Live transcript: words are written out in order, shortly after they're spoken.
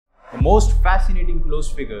the most fascinating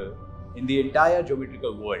closed figure in the entire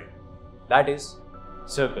geometrical world, that is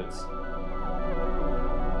circles.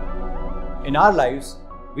 In our lives,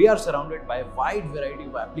 we are surrounded by a wide variety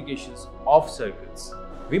of applications of circles.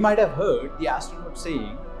 We might have heard the astronaut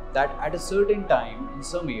saying that at a certain time in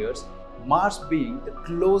some years, Mars being the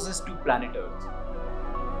closest to planet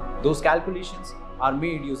Earth. Those calculations are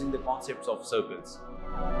made using the concepts of circles.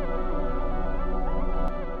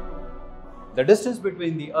 The distance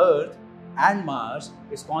between the Earth and Mars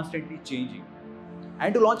is constantly changing.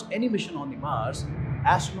 And to launch any mission on the Mars,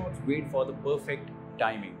 astronauts wait for the perfect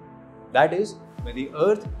timing. That is, when the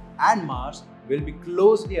Earth and Mars will be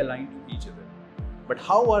closely aligned to each other. But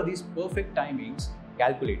how are these perfect timings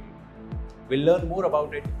calculated? We'll learn more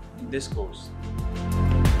about it in this course.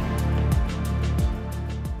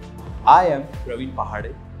 I am Praveen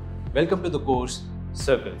Pahade. Welcome to the course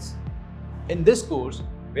Circles. In this course,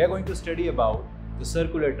 we are going to study about the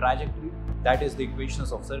circular trajectory, that is the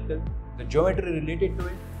equations of circle, the geometry related to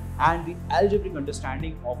it, and the algebraic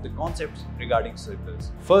understanding of the concepts regarding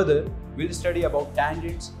circles. Further, we'll study about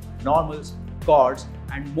tangents, normals, chords,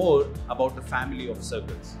 and more about the family of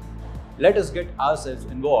circles. Let us get ourselves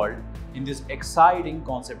involved in these exciting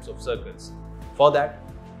concepts of circles. For that,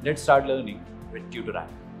 let's start learning with Tutorac.